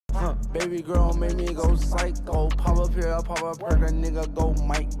Baby girl made me go psycho. Pop up here, pop up here, that nigga go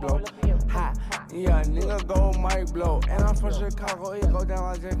mic blow. Ha, yeah, nigga go mic blow. And I'm from Chicago, it go down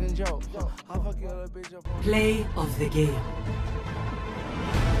like Jack and Joe. I fuck you little bitch up. Play of the game.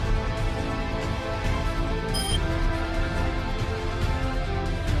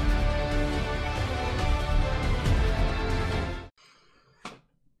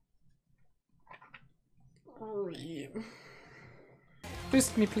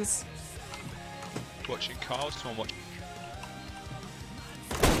 Boost me, please. Watching Carl, someone watch.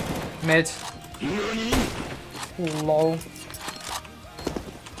 Mid. Lol.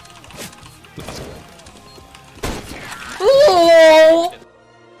 LOL.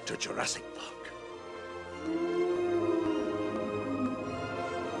 To Jurassic Park.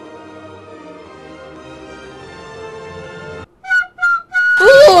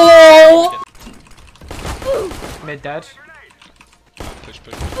 LOL. Mid dead. Push.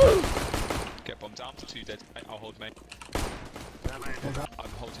 Get bombed down to 2 dead. I'll hold main.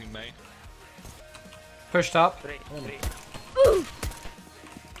 I'm holding main. Pushed up.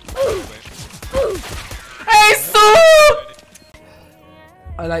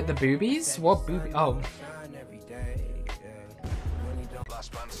 I like the boobies? What boobies? Oh.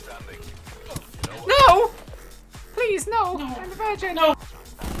 No! Please, no! I'm a virgin! No!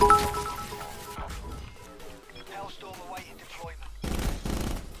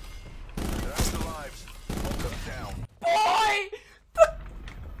 Boy!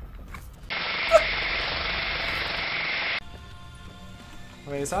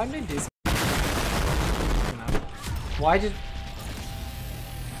 Wait, so I made this. Why did?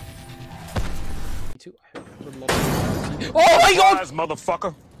 Oh my god!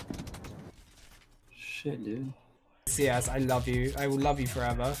 Motherfucker! Shit, dude. CS, I love you. I will love you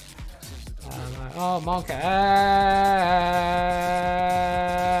forever. Oh, Monka.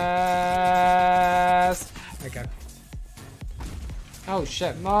 Okay. Oh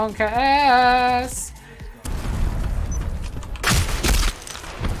shit, Monka ass.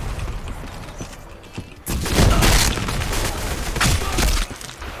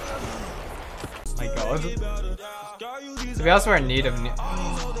 My god. To be honest, we're in need of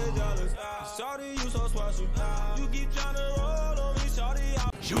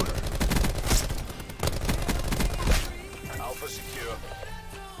Shooter. Alpha secure.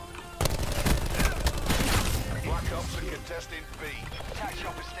 Black Ops are contesting B. Attack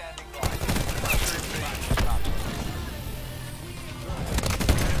chopper standing by.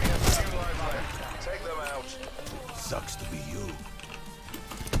 Enemy has a few lives left. Take them out. Sucks to be you.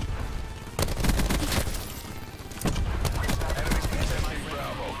 Enemies contesting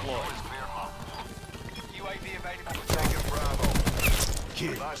Bravo. UAV available. Taking Bravo.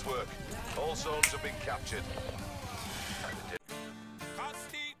 Nice work. All zones have been captured.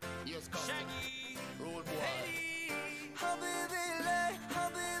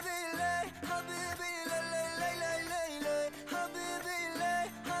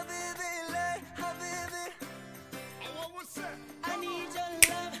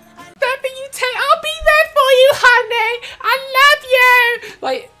 I'll be there for you, honey. I love you.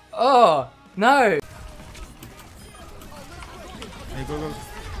 Like, oh no. Hey, go.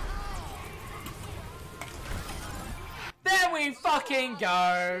 There we fucking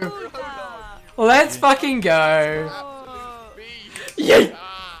go. Let's fucking go. Yay.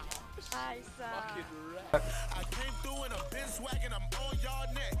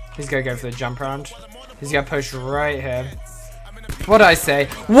 He's gonna go for the jump round. He's gonna push right here. What did I say?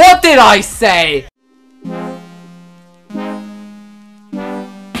 What did I say?